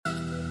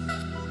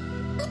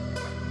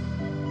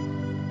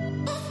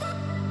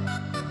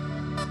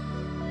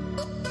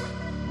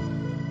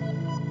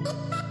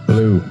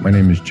Hello, my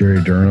name is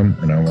Jerry Durham,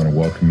 and I want to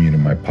welcome you to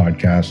my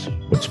podcast,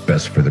 What's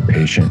Best for the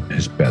Patient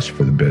is Best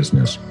for the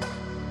Business.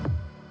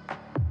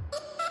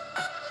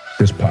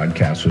 This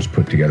podcast was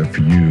put together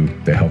for you,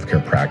 the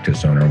healthcare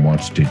practice owner who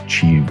wants to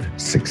achieve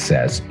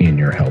success in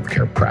your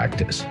healthcare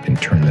practice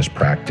and turn this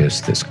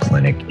practice, this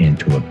clinic,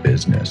 into a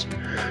business.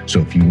 So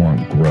if you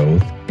want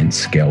growth and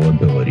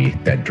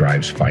scalability that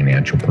drives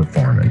financial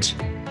performance,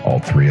 all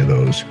three of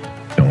those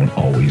don't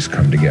always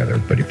come together.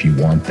 But if you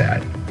want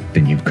that,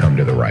 then you've come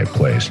to the right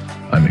place.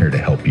 I'm here to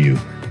help you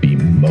be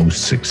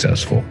most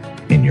successful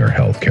in your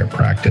healthcare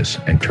practice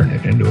and turn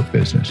it into a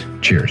business.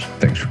 Cheers.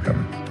 Thanks for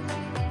coming.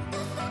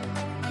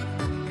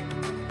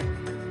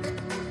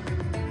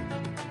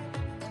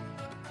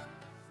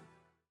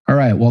 All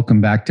right,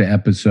 welcome back to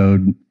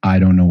episode, I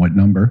don't know what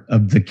number,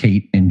 of the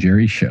Kate and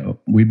Jerry Show.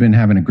 We've been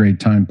having a great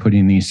time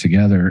putting these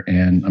together,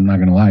 and I'm not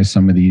going to lie,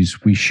 some of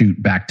these we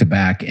shoot back to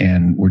back,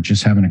 and we're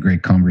just having a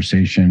great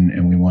conversation,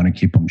 and we want to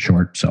keep them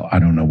short, so I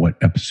don't know what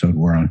episode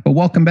we're on. But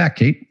welcome back,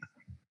 Kate.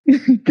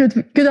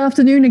 Good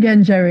afternoon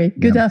again, Jerry.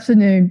 Good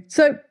afternoon.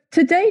 So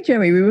today,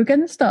 Jerry, we were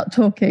going to start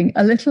talking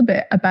a little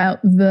bit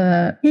about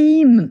the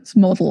payment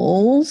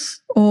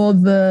models or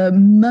the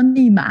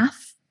money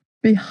math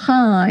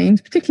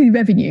behind, particularly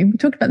revenue. We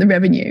talked about the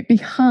revenue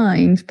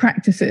behind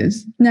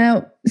practices.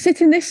 Now,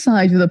 sitting this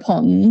side of the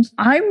pond,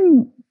 I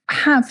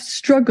have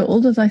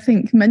struggled, as I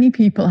think many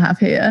people have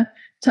here,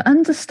 to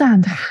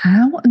understand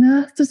how on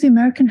earth does the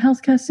American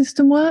healthcare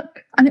system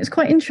work? And it's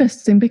quite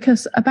interesting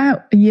because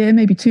about a year,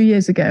 maybe 2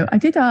 years ago, I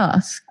did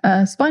ask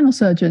a spinal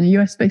surgeon, a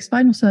US-based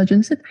spinal surgeon,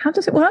 I said, how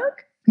does it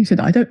work? He said,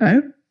 I don't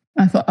know.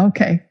 I thought,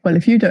 okay, well,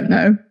 if you don't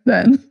know,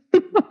 then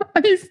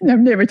he's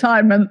near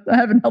retirement.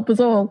 Heaven help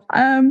us all.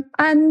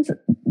 And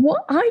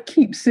what I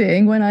keep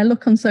seeing when I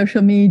look on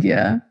social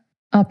media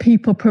are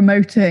people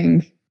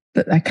promoting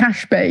that they're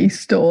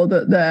cash-based or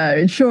that they're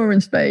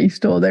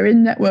insurance-based or they're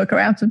in-network or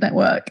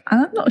out-of-network.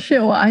 And I'm not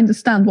sure I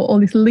understand what all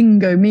this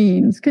lingo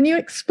means. Can you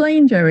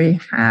explain,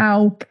 Jerry,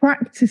 how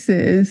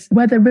practices,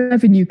 where the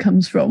revenue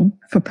comes from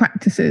for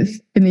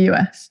practices in the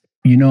US?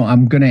 You know,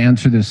 I'm going to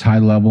answer this high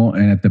level,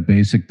 and at the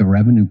basic, the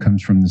revenue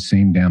comes from the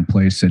same damn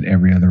place that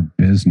every other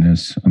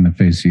business on the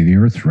face of the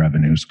earth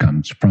revenues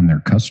comes from their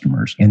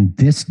customers. And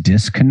this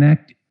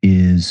disconnect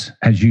is,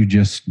 as you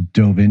just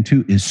dove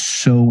into, is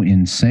so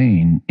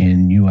insane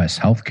in US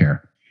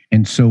healthcare.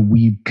 And so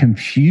we've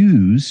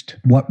confused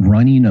what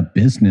running a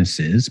business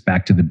is,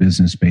 back to the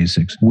business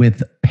basics,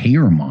 with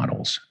payer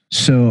models.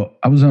 So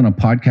I was on a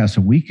podcast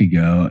a week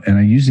ago, and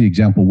I used the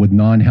example with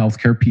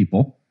non-healthcare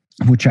people,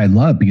 which I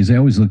love because they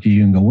always look at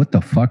you and go, what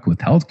the fuck with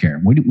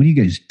healthcare? What are you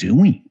guys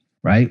doing,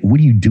 right? What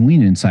are you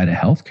doing inside of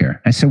healthcare?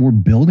 I said, we're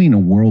building a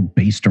world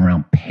based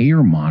around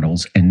payer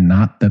models and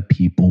not the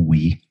people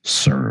we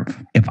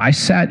serve. If I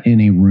sat in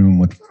a room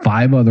with four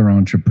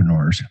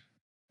entrepreneurs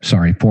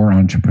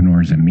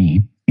and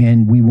me,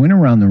 and we went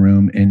around the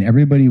room and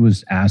everybody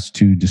was asked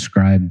to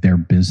describe their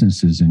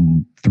businesses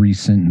in 3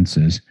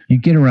 sentences. You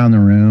get around the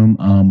room.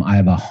 I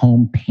have a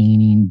home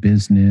painting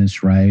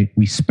business, right?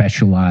 We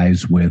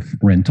specialize with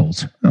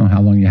rentals. Oh,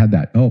 how long you had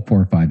that? Oh, 4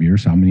 or 5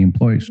 years. How many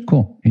employees?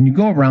 Cool. And you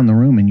go around the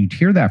room and you'd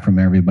hear that from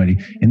everybody.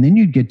 And then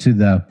you'd get to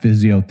the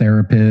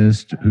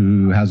physiotherapist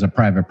who has a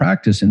private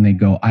practice and they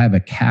go, I have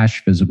a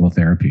cash physical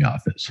therapy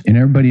office. And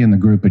everybody in the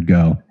group would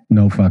go,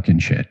 no fucking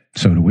shit.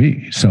 So do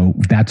we. So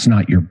that's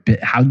not your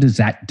bit. How does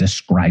that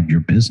describe your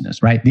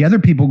business, right? The other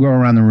people go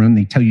around the room,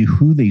 they tell you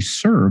who they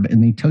serve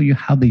and they tell you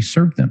how they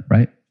serve them,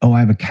 right? Oh, I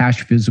have a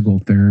cash physical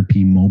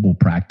therapy mobile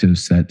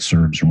practice that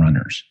serves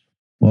runners.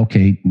 Well,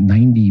 okay,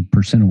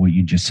 90% of what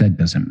you just said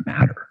doesn't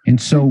matter.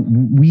 And so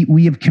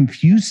we have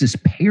confused this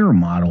payer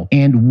model.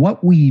 And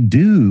what we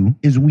do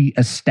is we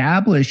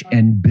establish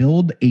and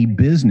build a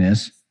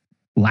business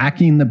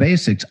lacking the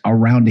basics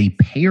around a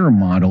payer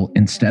model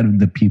instead of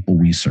the people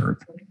we serve.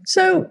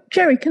 So,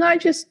 Jerry, can I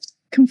just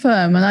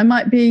confirm, and I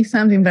might be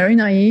sounding very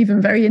naive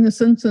and very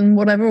innocent and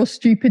whatever, or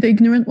stupid,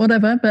 ignorant,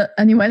 whatever, but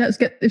anyway, let's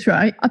get this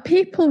right. Are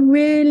people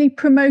really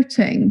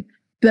promoting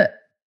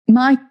that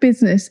my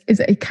business is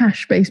a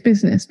cash-based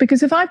business?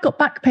 Because if I've got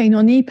back pain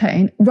or knee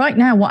pain, right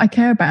now what I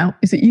care about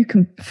is that you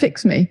can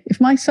fix me. If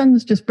my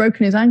son's just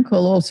broken his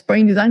ankle or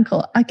sprained his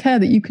ankle, I care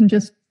that you can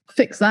just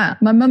fix that.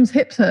 My mum's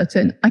hip's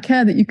hurting. I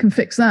care that you can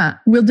fix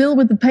that. We'll deal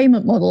with the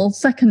payment model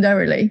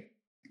secondarily.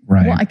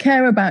 Right. What I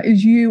care about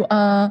is you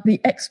are the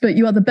expert.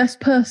 You are the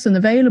best person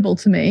available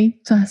to me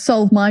to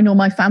solve mine or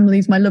my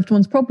family's, my loved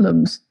ones'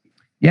 problems.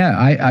 Yeah,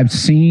 I've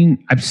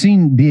seen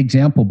the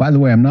example. By the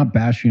way, I'm not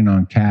bashing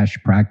on cash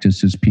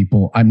practices,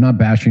 people. I'm not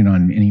bashing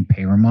on any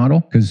payer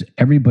model because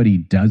everybody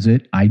does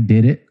it. I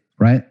did it,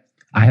 right?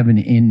 I have an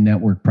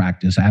in-network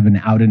practice. I have an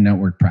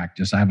out-of-network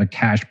practice. I have a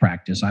cash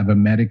practice. I have a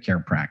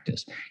Medicare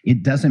practice.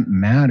 It doesn't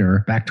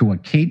matter, back to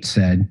what Kate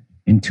said,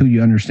 until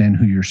you understand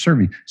who you're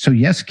serving. So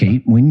yes,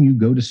 Kate, when you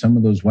go to some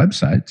of those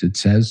websites, it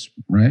says,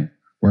 right,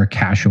 we're a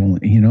cash only,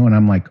 and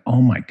I'm like,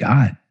 oh my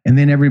God. And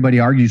then everybody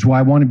argues, well,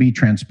 I want to be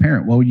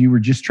transparent. Well, you were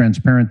just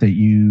transparent that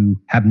you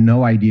have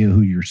no idea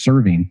who you're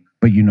serving,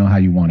 but you know how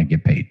you want to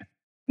get paid.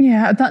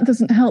 Yeah, that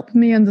doesn't help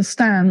me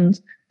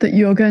understand that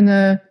you're going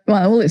to,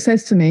 well, all it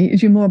says to me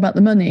is you're more about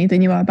the money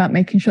than you are about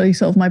making sure you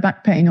solve my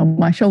back pain or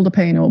my shoulder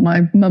pain or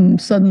my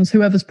mum's, son's,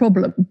 whoever's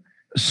problem.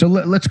 So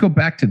let's go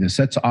back to this.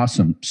 That's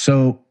awesome.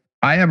 So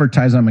I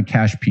advertise I'm a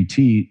cash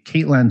PT.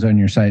 Kate lands on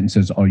your site and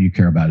says, all you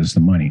care about is the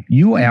money.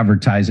 You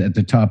advertise at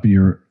the top of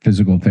your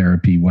physical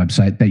therapy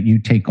website that you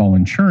take all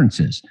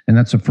insurances. And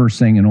that's the first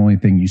thing and only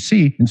thing you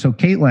see. And so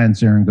Kate lands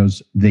there and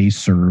goes, they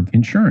serve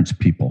insurance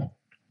people.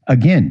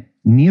 Again,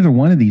 neither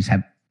one of these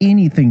have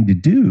anything to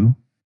do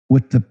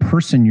with the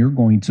person you're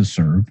going to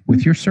serve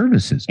with your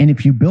services. And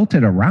if you built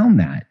it around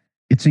that,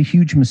 it's a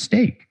huge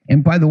mistake.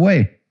 And by the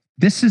way,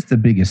 this is the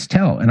biggest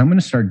tell. And I'm going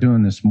to start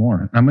doing this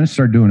more. I'm going to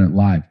start doing it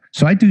live.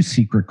 So I do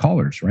secret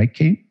callers, right,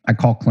 Kate? I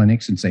call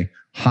clinics and say,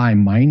 hi,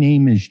 my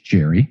name is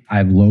Jerry. I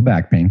have low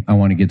back pain. I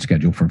want to get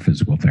scheduled for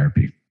physical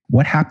therapy.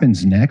 What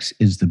happens next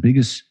is the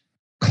biggest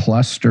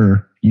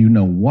cluster, you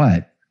know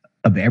what,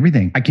 of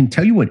everything. I can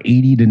tell you what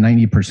 80 to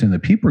 90% of the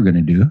people are going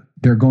to do.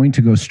 They're going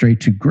to go straight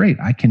to, great,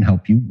 I can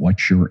help you.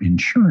 What's your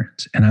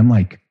insurance? And I'm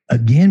like,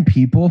 again,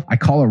 people, I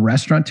call a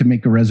restaurant to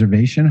make a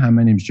reservation. Hi,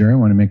 my name's Jerry. I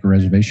want to make a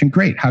reservation.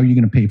 Great. How are you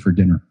going to pay for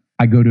dinner?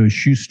 I go to a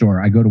shoe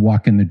store. I go to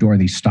walk in the door.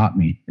 They stop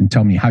me and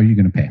tell me, how are you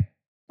going to pay?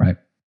 Right?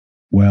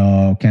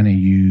 Well, can I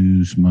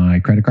use my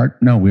credit card?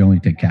 No, we only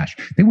take cash.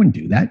 They wouldn't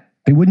do that.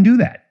 They wouldn't do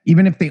that,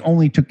 even if they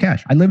only took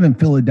cash. I live in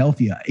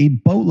Philadelphia, a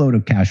boatload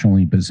of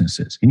cash-only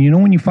businesses. And you know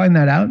when you find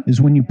that out is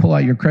when you pull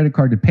out your credit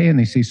card to pay and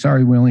they say,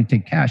 sorry, we only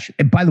take cash.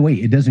 And by the way,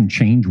 it doesn't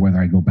change whether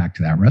I go back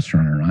to that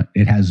restaurant or not.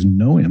 It has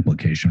no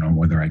implication on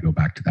whether I go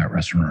back to that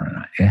restaurant or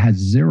not. It has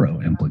zero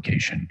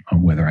implication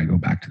on whether I go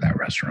back to that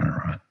restaurant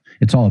or not.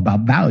 It's all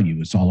about value.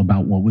 It's all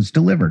about what was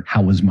delivered.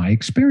 How was my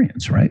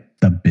experience, right?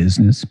 The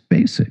business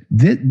basic.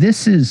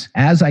 This is,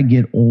 as I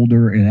get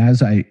older and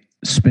as I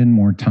spend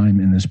more time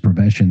in this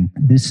profession,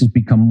 this has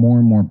become more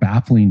and more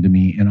baffling to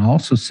me. And I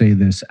also say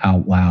this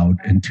out loud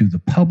and to the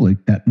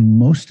public that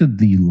most of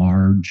the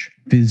large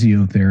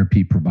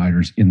physiotherapy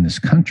providers in this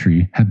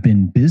country have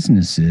been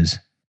businesses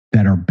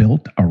that are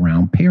built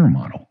around payer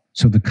model.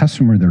 So the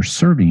customer they're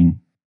serving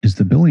is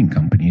the billing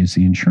company, is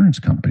the insurance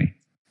company.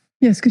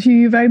 Yes, because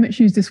you very much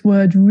use this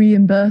word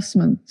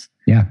reimbursement.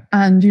 Yeah.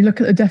 And you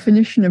look at the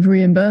definition of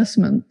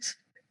reimbursement,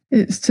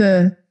 it's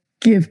to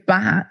give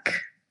back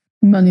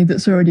money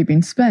that's already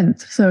been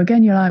spent. So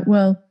again, you're like,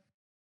 well,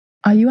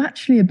 are you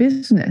actually a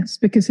business?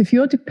 Because if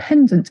you're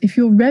dependent, if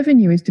your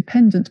revenue is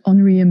dependent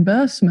on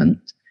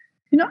reimbursement,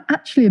 you're not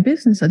actually a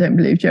business, I don't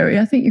believe, Jerry.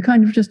 I think you're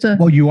kind of just a...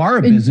 Well, you are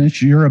a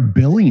business. You're a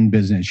billing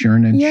business. You're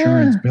an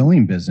insurance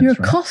billing business. You're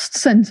a cost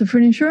center for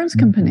an insurance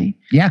company.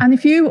 Yeah. And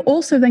if you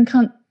also then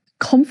can't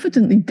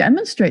confidently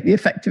demonstrate the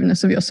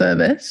effectiveness of your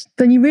service,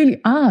 then you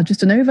really are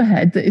just an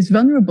overhead that is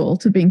vulnerable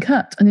to being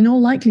cut. And in all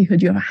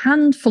likelihood, you have a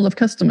handful of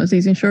customers,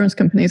 these insurance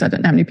companies. I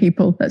don't know how many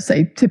people, let's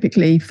say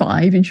typically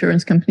 5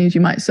 insurance companies you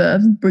might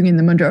serve, bring in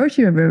the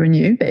majority of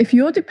revenue. But if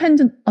you're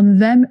dependent on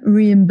them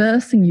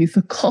reimbursing you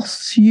for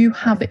costs you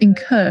have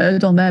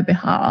incurred on their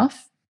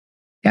behalf.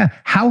 Yeah.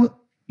 How,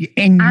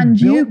 and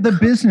you build the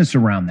business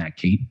around that,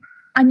 Kate.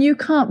 And you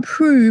can't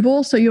prove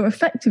also your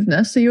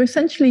effectiveness. So you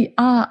essentially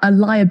are a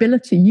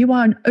liability. You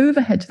are an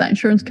overhead to that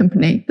insurance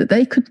company that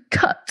they could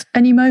cut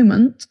any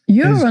moment.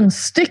 You're on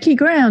sticky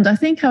ground. I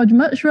think I would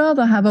much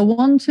rather have a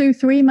 1, 2,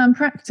 3-man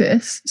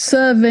practice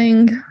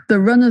serving the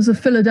runners of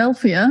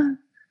Philadelphia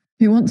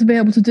who want to be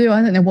able to do,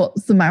 I don't know,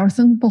 what's the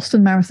marathon?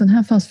 Boston Marathon.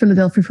 How far is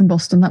Philadelphia from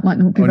Boston? That might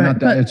not be right.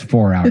 It's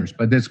 4 hours,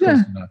 but that's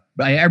close enough.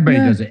 But everybody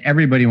does it.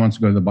 Everybody wants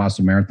to go to the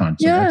Boston Marathon.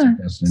 So that's a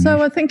destination.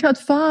 So I think I'd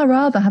far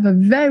rather have a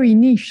very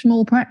niche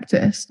small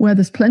practice where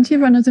there's plenty of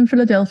runners in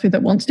Philadelphia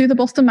that want to do the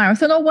Boston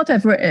Marathon or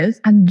whatever it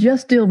is and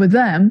just deal with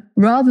them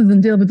rather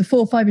than deal with the 4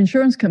 or 5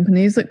 insurance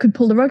companies that could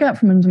pull the rug out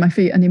from under my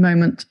feet any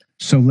moment.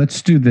 So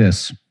let's do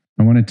this.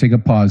 I want to take a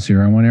pause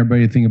here. I want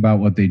everybody to think about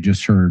what they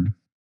just heard.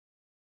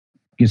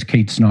 Because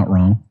Kate's not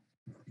wrong.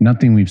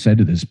 Nothing we've said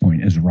to this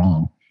point is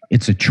wrong.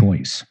 It's a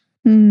choice.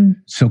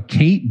 So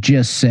Kate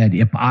just said,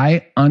 if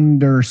I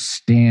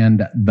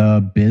understand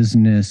the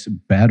business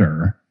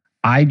better,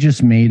 I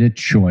just made a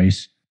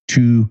choice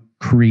to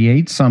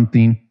create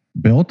something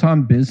built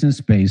on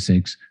business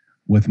basics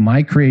with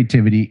my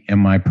creativity and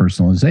my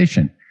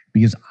personalization.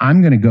 Because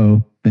I'm going to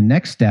go the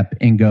next step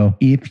and go,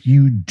 if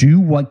you do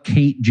what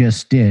Kate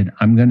just did,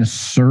 I'm going to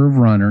serve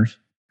runners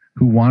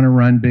who want to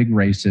run big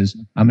races.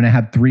 I'm going to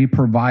have 3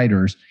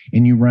 providers,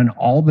 and you run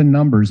all the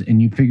numbers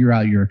and you figure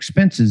out your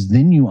expenses.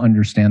 Then you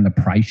understand the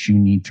price you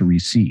need to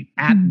receive.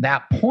 At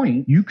that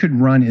point, you could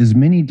run as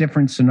many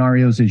different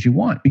scenarios as you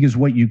want, because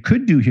what you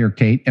could do here,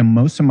 Kate, and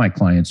most of my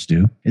clients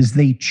do, is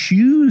they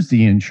choose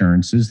the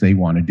insurances they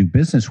want to do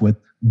business with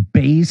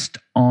based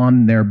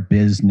on their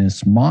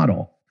business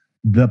model,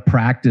 the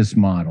practice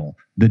model,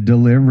 the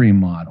delivery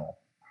model,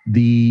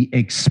 the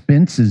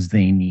expenses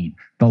they need,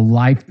 the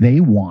life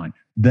they want,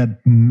 the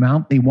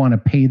amount they want to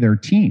pay their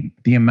team,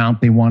 the amount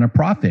they want to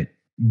profit.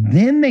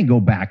 Then they go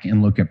back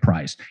and look at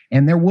price.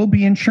 And there will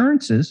be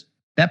insurances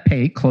that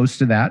pay close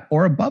to that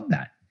or above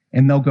that.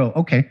 And they'll go,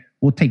 okay,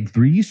 we'll take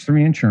these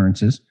 3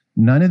 insurances.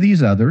 none of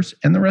these others,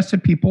 and the rest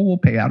of people will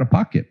pay out of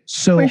pocket.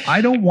 So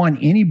I don't want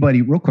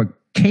anybody, real quick,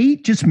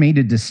 Kate just made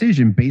a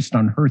decision based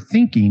on her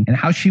thinking and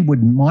how she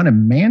would want to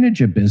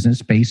manage a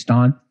business based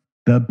on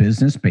the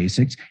business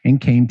basics and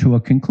came to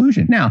a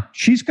conclusion. Now,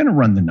 she's going to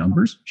run the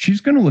numbers.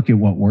 She's going to look at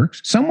what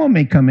works. Someone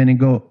may come in and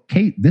go,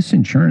 Kate, this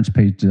insurance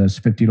pays us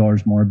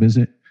 $50 more a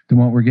visit than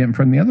what we're getting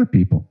from the other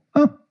people.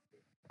 Oh,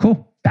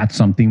 cool. That's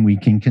something we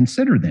can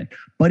consider then.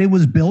 But it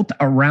was built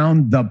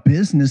around the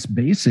business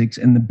basics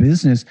and the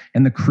business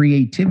and the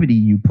creativity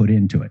you put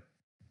into it.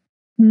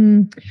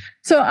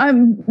 So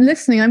I'm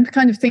listening. I'm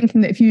kind of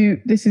thinking that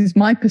this is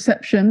my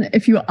perception,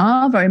 if you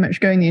are very much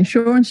going the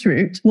insurance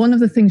route, one of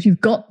the things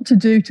you've got to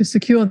do to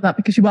secure that,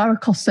 because you are a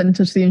cost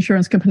center to the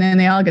insurance company and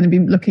they are going to be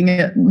looking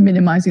at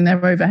minimizing their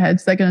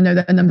overheads. They're going to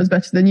know their numbers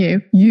better than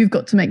you. You've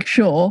got to make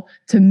sure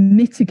to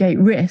mitigate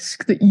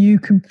risk that you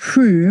can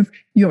prove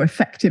your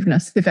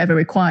effectiveness if ever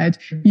required.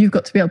 You've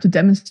got to be able to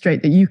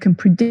demonstrate that you can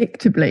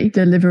predictably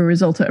deliver a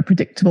result at a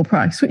predictable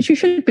price, which you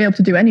should be able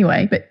to do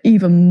anyway. But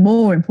even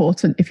more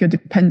important if you're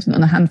dependent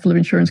on a handful of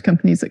insurance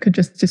companies that could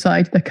just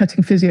decide they're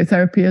cutting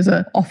physiotherapy as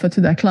an offer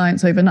to their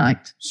clients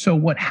overnight. So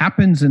what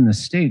happens in the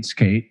States,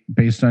 Kate,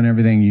 based on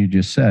everything you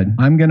just said,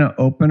 I'm going to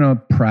open a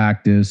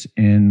practice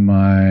in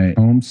my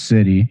home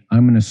city.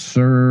 I'm going to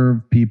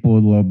serve people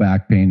with low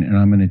back pain and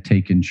I'm going to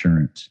take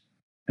insurance.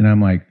 And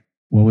I'm like,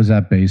 what was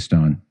that based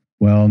on?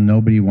 Well,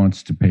 nobody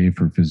wants to pay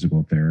for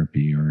physical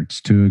therapy or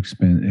it's too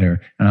expensive.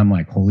 And I'm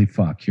like, holy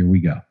fuck, here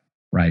we go.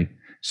 Right.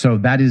 So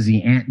that is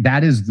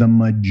the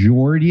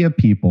majority of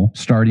people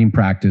starting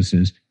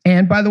practices.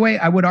 And by the way,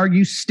 I would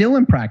argue still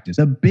in practice.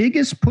 The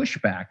biggest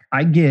pushback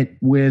I get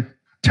with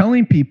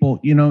telling people,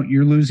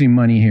 you're losing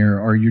money here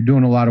or you're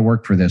doing a lot of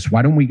work for this.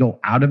 Why don't we go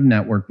out of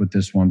network with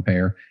this one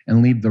payer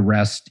and leave the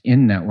rest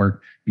in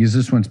network because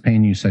this one's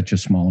paying you such a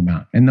small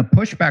amount? And the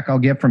pushback I'll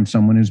get from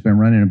someone who's been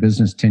running a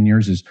business 10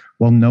 years is,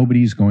 well,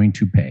 nobody's going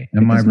to pay.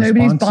 And because my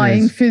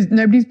response is,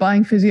 nobody's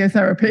buying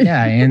physiotherapy.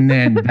 Yeah. And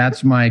then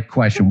that's my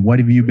question. What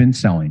have you been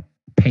selling?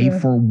 Pay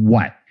for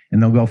what?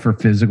 And they'll go for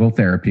physical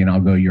therapy. And I'll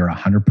go, you're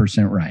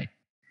 100% right.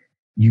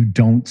 You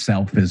don't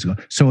sell physical.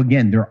 So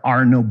again, there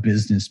are no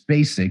business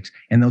basics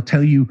and they'll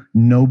tell you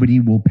nobody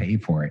will pay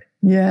for it.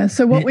 Yeah.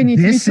 So what we need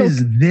this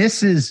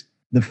is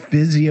the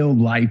physio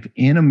life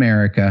in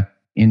America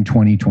in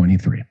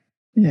 2023.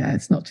 Yeah,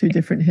 it's not too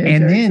different here.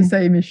 And then it's the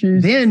same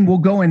issues. Then we'll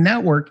go in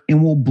network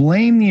and we'll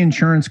blame the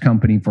insurance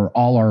company for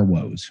all our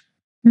woes.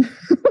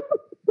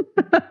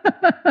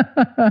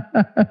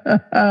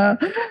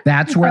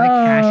 That's where the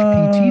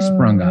cash PT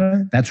sprung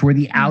up. That's where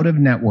the out of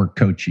network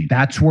coaching.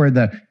 That's where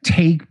the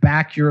take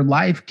back your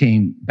life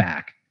came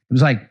back. It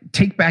was like,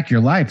 take back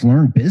your life,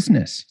 learn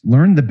business,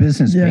 learn the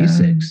business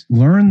basics,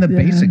 learn the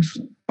basics.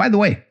 By the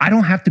way, I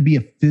don't have to be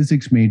a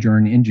physics major or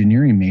an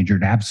engineering major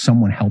to have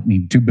someone help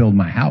me to build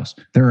my house.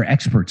 There are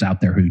experts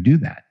out there who do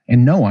that.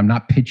 And no, I'm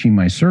not pitching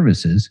my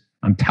services.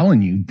 I'm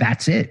telling you,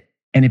 that's it.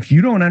 And if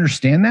you don't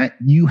understand that,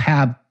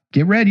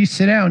 get ready,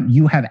 sit down.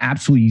 You have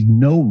absolutely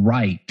no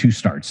right to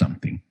start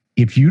something.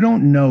 If you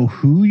don't know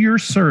who you're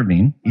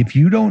serving, if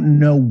you don't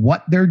know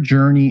what their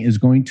journey is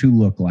going to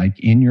look like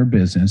in your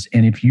business,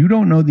 and if you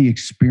don't know the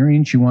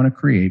experience you want to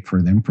create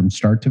for them from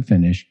start to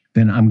finish,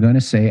 then I'm going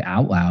to say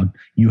out loud,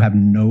 you have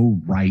no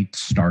right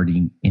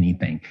starting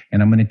anything.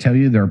 And I'm going to tell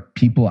you, there are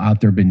people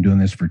out there been doing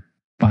this for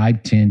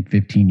 5, 10,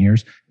 15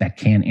 years that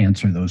can't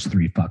answer those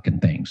three fucking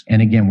things.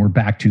 And again, we're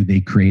back to they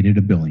created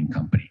a billing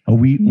company.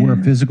 We're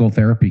a physical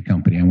therapy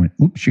company. I went,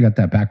 oops, you got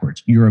that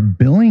backwards. You're a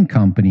billing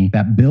company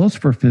that bills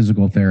for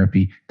physical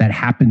therapy that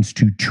happens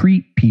to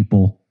treat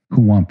people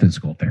who want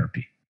physical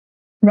therapy.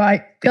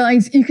 Right.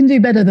 Guys, you can do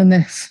better than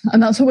this.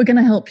 And that's what we're going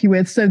to help you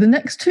with. So the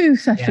next 2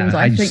 sessions,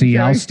 I think. See,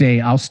 I'll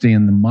stay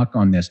in the muck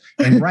on this.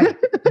 And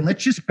and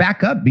let's just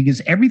back up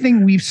because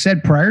everything we've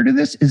said prior to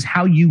this is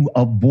how you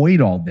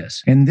avoid all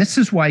this. And this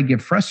is why I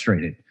get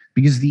frustrated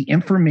because the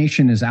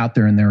information is out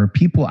there and there are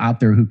people out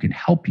there who can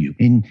help you.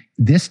 In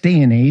this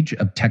day and age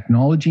of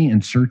technology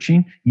and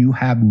searching, you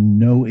have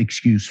no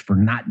excuse for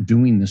not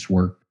doing this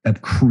work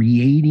of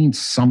creating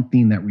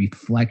something that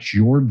reflects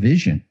your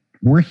vision.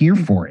 We're here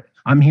for it.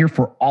 I'm here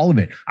for all of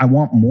it. I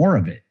want more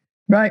of it.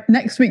 Right.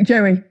 Next week,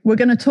 Jerry, we're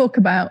going to talk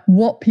about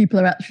what people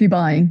are actually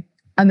buying.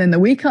 And then the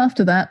week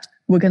after that,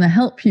 we're going to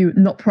help you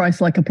not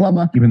price like a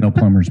plumber. Even though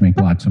plumbers make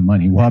lots of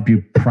money, we'll help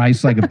you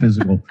price like a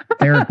physical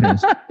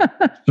therapist,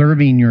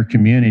 serving your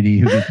community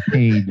who gets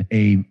paid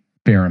a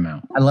fair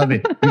amount. I love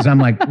it because I'm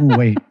like, oh,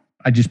 wait,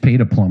 I just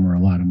paid a plumber a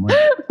lot of money.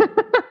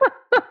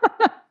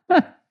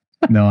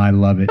 No, I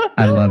love it.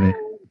 I love it.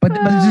 But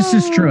this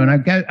is true. And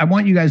I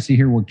want you guys to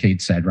hear what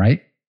Kate said,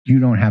 right? You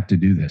don't have to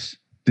do this.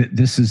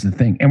 This is the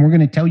thing. And we're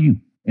going to tell you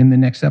in the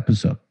next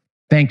episode.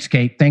 Thanks,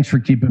 Kate. Thanks for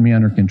keeping me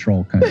under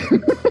control.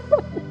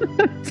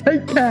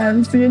 Take care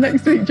and see you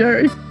next week,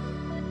 Jerry.